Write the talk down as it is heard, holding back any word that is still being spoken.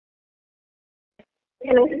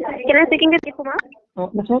Hello. Can I speaking with Kumar?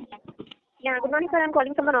 Yes, sir. Yeah, good morning, sir. I'm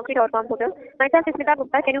calling from the Naukri.com portal. Myself is Smita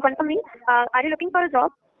Gupta. Can you confirm me? Are you looking for a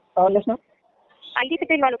job? Yes, ma'am. IT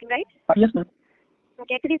sector you are looking, right? Yes, ma'am.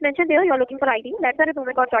 Okay, actually it's mentioned there you are looking for IT. That's the reason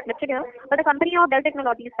I got shortlisted here. For the company of Dell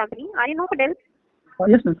Technologies company. Are you know for Dell?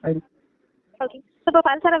 Yes, ma'am. I do. Okay. So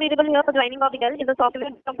profiles are available here for joining of the Dell is a software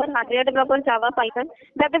developer, hardware developer, Java, Python,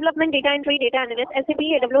 web development, data entry, data analyst, SAP,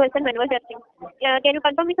 AWS, and manual testing. Can you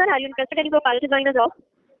confirm me, sir? Are you interested in any profile to join a job?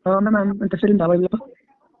 Ma'am, I'm interested in Java developer.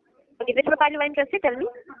 Okay, which profile you are interested? Tell me.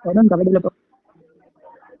 Ma'am, Java developer.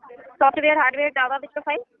 Software, hardware, Java, which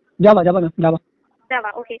profile? Java, ma'am. Java.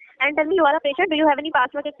 Java, okay. And tell me, you are a fresher. Do you have any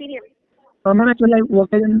past work experience? Ma'am, actually, I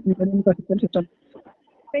worked in persistent system.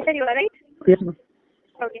 Fresher, you are right? Yes, ma'am.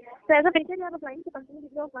 Okay. So as a fresher, you are applying to company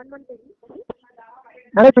with your 1 month training. Okay.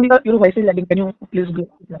 And I think that your voice is lagging. Can you please go?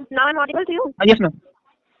 Now I'm audible to you. Yes, ma'am.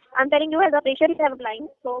 I'm telling you, as a fresher, you are applying.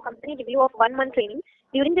 So company review of 1 month training.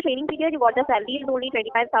 During the training period, you got the salary is only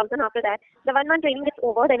 25,000. After that, the 1 month training is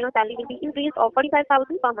over. Then your salary will be increased of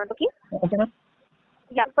 45,000 per month. Okay. Okay, ma'am.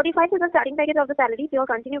 Yeah, 45 is the starting package of the salary. If you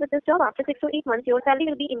continue with this job after 6 to 8 months, your salary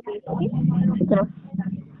will be increased. Okay. Okay, ma'am.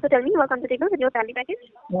 So tell me, you are comfortable with your salary package?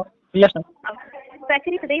 Yes, ma'am. So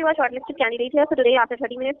actually today you are shortlisted candidate here. So today after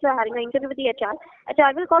 30 minutes you are having an interview with the HR.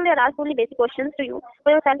 HR will call, they are ask only basic questions to you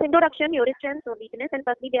for your self-introduction, your strengths, your weakness, and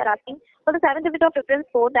firstly they are asking for the 7-digit of reference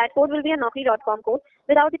code. That code will be a Naukri.com code.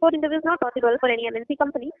 Without the code, interview is not possible for any MNC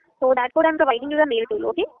company. So that code I am providing you the mail to,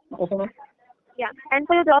 okay? Okay, ma'am. Yeah. And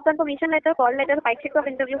for your job confirmation letter, call letter, 5 of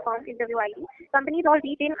interview form, interview ID. Company's all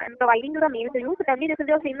detail I am providing you the mail to you. So tell me, this is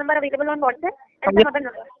your same number available on WhatsApp and some Yes. other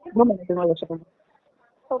number. No, ma'am. It is my WhatsApp number.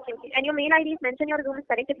 Okay, okay. And your mail ID is mentioned, your Zoom is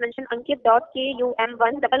correct. It's mentioned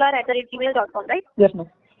ankit.kum1rr@gmail.com, right? Yes, ma'am.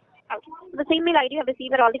 Okay. So the same mail ID you have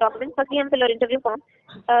received are all the documents. Firstly, fill your interview form.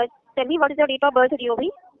 Tell me, what is your date of birth, DOB?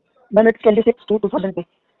 Ma'am, it's 26/2/2002.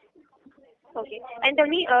 Okay. And tell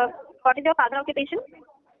me, what is your father occupation?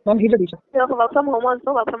 Ma'am, he's a teacher. So work from home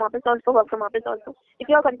also, work from office also, work from office also. If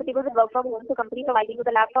you are comfortable with work from home, so company providing you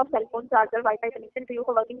the laptop, cell phone, charger, Wi-Fi connection to you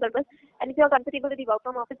for working purpose. And if you are comfortable with the work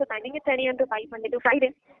from office, the timing is 10 a.m. to 5, Monday to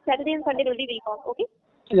Friday. Saturday and Sunday will be week off, okay?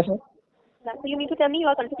 Yes, ma'am. Yeah, so you need to tell me you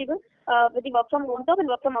are comfortable with the work from home job and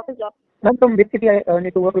work from office job. Ma'am, from which city I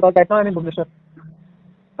need to work because right now I'm in Bhubaneswar.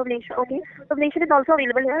 Bhubaneswar, okay. So Bhubaneswar is also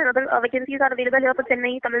available here. Another vacancies are available here for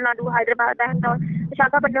Chennai, Tamil Nadu, Hyderabad, Bangalore,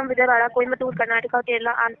 Visakhapatnam, Vijayawada, Coimbatore, Karnataka,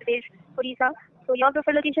 Kerala, Andhra Pradesh, Odisha. So your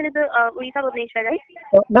preferred location is Odisha, Bhubaneswar, right?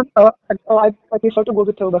 Ma'am, I prefer to go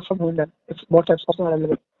with work from home then. It's both types of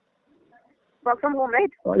available. Work from home,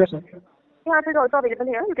 right? Yes, ma'am. Yeah, it is also available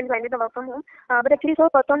here. You can find it the work from home. But actually, so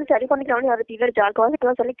first on the telephonic round, you have received a jar call. It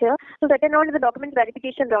was select here. So second round is the document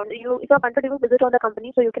verification round. If you are comfortable, visit on the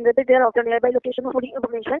company, so you can visit there of your nearby location of the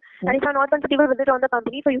information. And if you are not comfortable, visit on the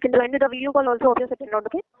company, so you can join with the video call also of your second round.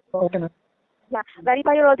 Okay. Okay, ma'am. Yeah.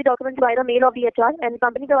 Verify all the documents via the mail of the HR, and the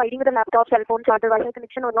company providing with a laptop, cell phone, charger, Wi-Fi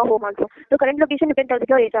connection on your home also. So current location you can tell with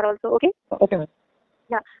your HR also. Okay. Okay, ma'am.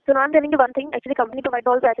 Yeah. So now I'm telling you one thing. Actually, company provides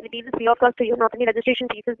all facilities free of cost to you. Not any registration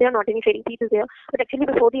fees is there, not any training fees is there. But actually,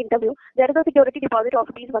 before the interview, there is a security deposit of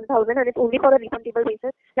rupees 1,000, and it's only for a refundable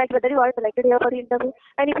basis. Like whether you are selected here for the interview,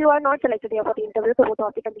 and if you are not selected here for the interview, so both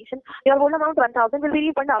of the condition, your whole amount 1,000 will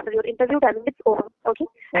be refunded after your interview timing is over. Okay.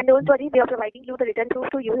 And don't worry, we are providing you the return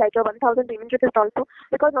proof to you, like your 1,000 payment receipt also,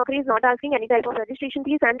 because Naukri is not asking any type of registration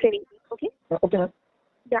fees and training fees. Okay. Okay, ma'am.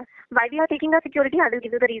 Yeah. Why we are taking the security, I will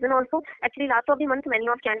give you the reason also. Actually, last of the month, many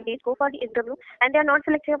of candidates go for the interview and they are not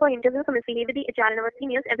selected for interview, so misbehave with the HR and our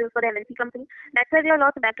seniors as well for the MNC company. That's why they are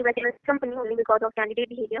lost back-to-back MNC company only because of candidate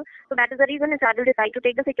behavior. So that is the reason HR will decide to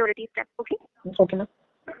take the security step. Okay. Okay, ma'am.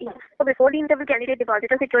 Yeah. So before the interview, candidate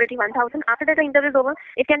deposited security 1,000. After that, the interview is over.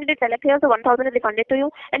 If candidate select here, so 1,000 is refunded to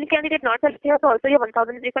you. And if candidate not select here, so also your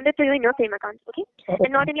 1,000 is refunded to you in your same account. Okay.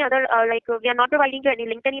 And not any other we are not providing you any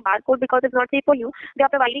link, any barcode because it's not safe for you. We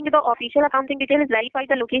are providing you the official accounting details, verify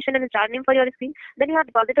the location and the charge name for your screen. Then you have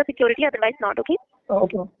deposited security, otherwise not. Okay.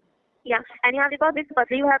 Okay, ma'am. Yeah, and you have because this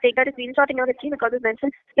firstly you have taken a screenshot in your history because it's mentioned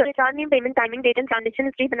your HR name, payment timing, date and transaction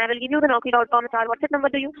history. Then I will give you the Naukri.com HR WhatsApp number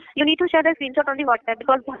to you. You need to share the screenshot on the WhatsApp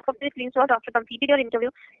because back of the screenshot after completing your interview,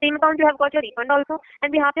 same account you have got your refund also, and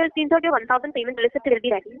we have your screenshot your 1,000 payment receipt will be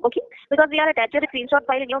ready. Okay, because we are attached your screenshot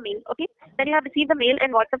file in your mail. Okay, then you have received the mail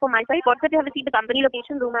and WhatsApp from my side. WhatsApp you have received the company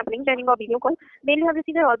location, Zoom app link, training or video call. Mail you have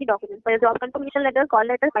received all the documents for your job confirmation letter, call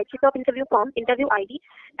letter, 5 of interview form, interview ID,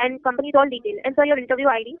 and company's all detail. And for your interview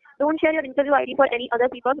ID, don't share your interview ID for any other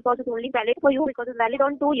people because it's only valid for you because it's valid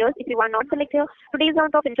on 2 years. If you are not selected here, today's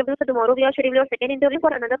round of interview, so tomorrow we are scheduling your second interview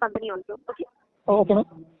for another company also. Okay. Okay, ma'am.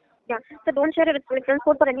 Yeah. So don't share a reference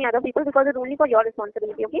code for any other people because it's only for your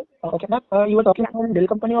responsibility, okay? Okay, ma'am. You were talking from Dell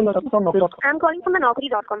company or you were talking from Naukri.com? I'm calling from the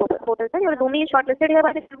Naukri.com portal, sir. Your resume is shortlisted here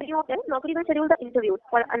by the company of them. Naukri will schedule the interviews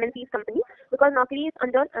for MNC's company because Naukri is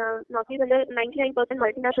under 99%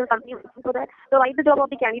 multinational company. So that provide the job of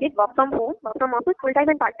the candidate work from home, work from office, full time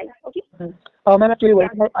and part time. Okay. Ma'am, actually,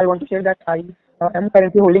 I want to share that I am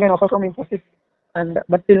currently holding an offer from Infosys,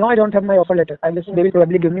 but till now I don't have my offer letter. They will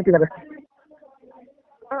probably give me to the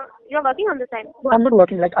You're working on this side. I'm not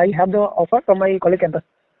working. Like I have the offer from my college campus,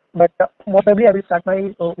 but most probably I will start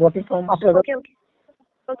my working from after. Okay.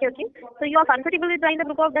 So you are comfortable with joining the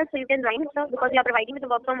group of that, so you can join it, sir, because you are providing with the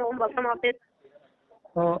work from home, work from office,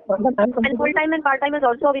 and full time and part time is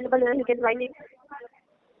also available here. You can join it.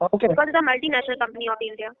 Okay. Because it's a multinational company of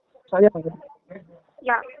India. Yes.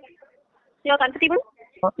 Yeah. So you are comfortable?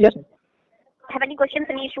 Yes. Have any questions,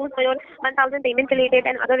 any issues for your 1,000 payment related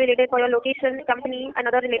and other related for your location, company, and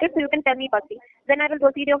other related, so you can tell me firstly. Then I will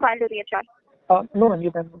proceed your file to the HR. No, ma'am,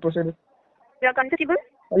 you can proceed. You are comfortable?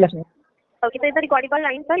 Yes, ma'am. Okay, so it's a recordable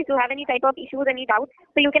line, sir. If you have any type of issues, any doubts,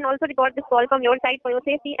 so you can also record this call from your side for your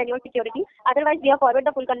safety and your security. Otherwise, we have forwarded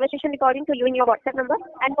the full conversation recording to you in your WhatsApp number,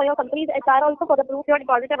 and for your company's HR also for the proof your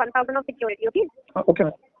deposit of 1,000 of security. Okay? Okay,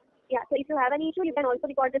 ma'am. Yeah. So if you have any issue, you can also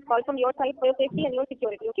record this call from your side for your safety and your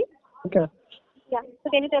security. Okay? Okay. Yeah. So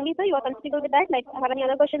can you tell me, sir, you are comfortable with that? Like, have any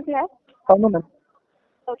other questions you have? No, ma'am.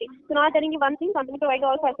 Okay. So now I'm telling you one thing. Company provide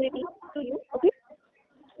all facilities to you. Okay?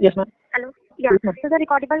 Yes, ma'am. Hello. Yeah. Yes, ma'am. So the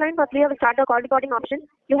recordable line, firstly, you have start the call recording option.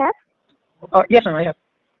 You have? Yes, ma'am. I have.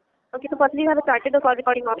 Okay, so firstly you have started the call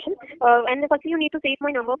recording option, and firstly you need to save my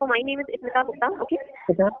number. For my name is Smita Gupta, okay?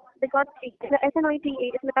 Okay. Because the SNITA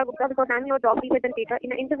is Smita Gupta because I'm your job representative.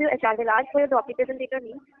 In an interview, HR will ask for your job representative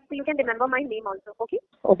name, so you can remember my name also, okay?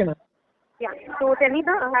 Okay, ma'am. Yeah. So tell me,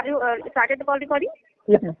 have you started the call recording?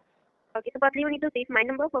 Yes, ma'am. Okay, so firstly you need to save my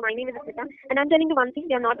number. For my name is Smita, and I'm telling you one thing: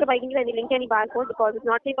 we are not providing you any link, any barcode because it's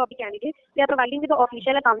not safe for the candidate. We are providing you the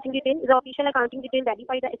official accounting detail. The official accounting detail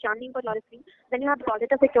verify the HR name for your screen. Then you have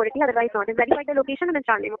deposit of security. Otherwise not. It's verify the location and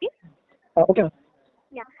HR name. Okay. Okay, ma'am.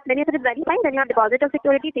 Yeah. Then you have to verify. Then you have deposit of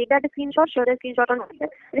security. Take that screenshot. Show the screenshot on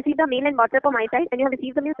WhatsApp. Receive the mail and WhatsApp on my side. And you have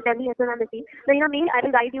received the mail. So tell me yes or no received. Then in a mail I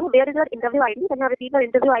will guide you. There is your interview ID. Then you have received the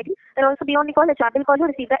interview ID. Then also be on the call. HR will call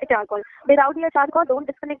you. Receive the HR call. Without the HR call, don't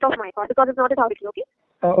disconnect off my call because it's not authority. Okay.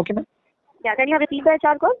 Okay, ma'am. Yeah, then you have received the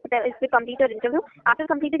HR call. That is to complete your interview.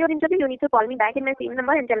 After completing your interview, you need to call me back in my same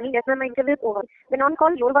number and tell me yes, ma'am, my interview is over. Then on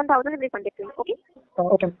call, your 1,000 is refunded to you. Okay?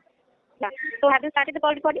 Okay. Yeah. So have you started the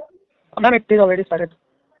call recording? Ma'am, it is already started.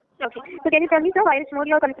 Okay. So can you tell me, sir, why which mode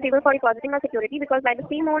you are comfortable for depositing or security? Because by the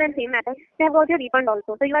same mode and same method, you have got your refund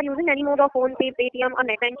also. So you are using any mode of phone pay, Paytm, or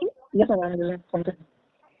net banking? Yes, ma'am. I am using PhonePe.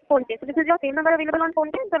 PhonePe. So this is your same number available on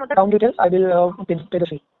PhonePe? Some other Account details, I will pay the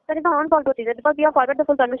fee. That is the on-call procedure because we have forwarded the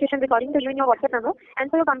full conversation recording to you in your WhatsApp number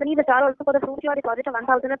and for your company's HR also for the proof your deposit of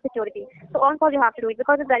 1,000 of security. So on-call you have to do it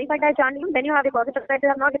because it's verified by HR name, then you have deposit of that, you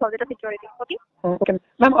have not deposit of security. Okay? Okay.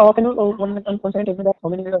 Ma'am, can you one second tell me that how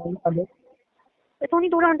many are there? It's only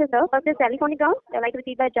 2 rounds, sir. First is telephonic round, like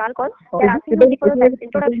received by HR call. Is They're asking there you for the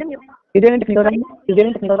introduction. Is there any technical round? Is there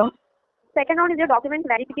any technical round? Second round is your document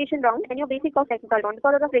verification round and your basic of technical round.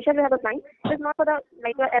 Because of the fresher you have applied, it is not for the,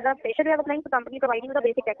 like, as a fresher you have applying, the company providing you the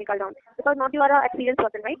basic technical round. Because not you are an experienced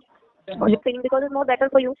person, right? Yes. Training, because it's more better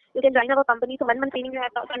for you. You can join our company, so 1 month training you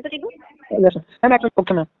have comfortable? Yes, sir. I'm actually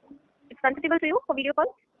okay, ma'am. It's comfortable for you for video call?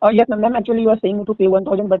 Yes, ma'am. Actually, you are saying to pay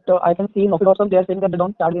 1,000, but I can see in Naukri also they are saying that they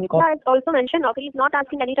don't charge any cost. Yeah, it's also mentioned Naukri is not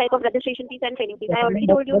asking any type of registration fees and training fees. I already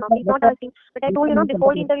told you Naukri is not asking, but I told you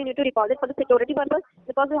before the interview you need to deposit for the security purpose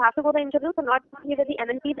because you have to go to the interview, so not give the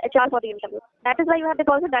MNC's HR for the interview. That is why you have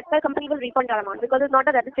deposit. That's why company will refund your amount because it's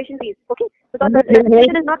not a registration fees. Okay, because the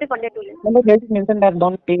registration is not refunded to you. Number here is mentioned that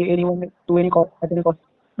don't pay anyone to any cost at any cost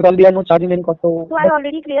because they are not charging any cost. So I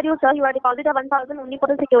already cleared you, sir. You are deposit of 1,000 only for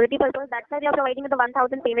the security purpose. That's why we are providing you the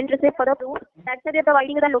 1,000 payment receipt for the proof. That's why we are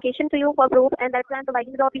providing you the location to you for proof, and that's why I'm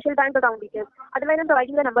providing you the official bank account details. Otherwise, I'm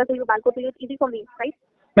providing the number to you, barcode to you. It's easy for me, right?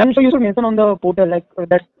 ma'am, so you should mention on the portal like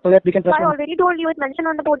that so that we can So trust. I already told you, it's mentioned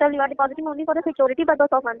on the portal, you are depositing only for the security purpose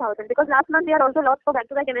of 1,000 because last month we are also lost for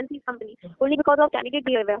back-to-back MNC company only because of candidate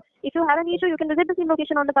behavior. If you have any issue, you can visit the same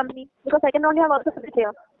location on the company because I can only have also visit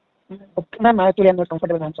here. Okay, ma'am, actually I'm not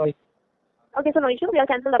comfortable. I'm sorry. Okay, so no issue. We will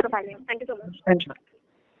cancel the profile. Thank you so much. Thank you.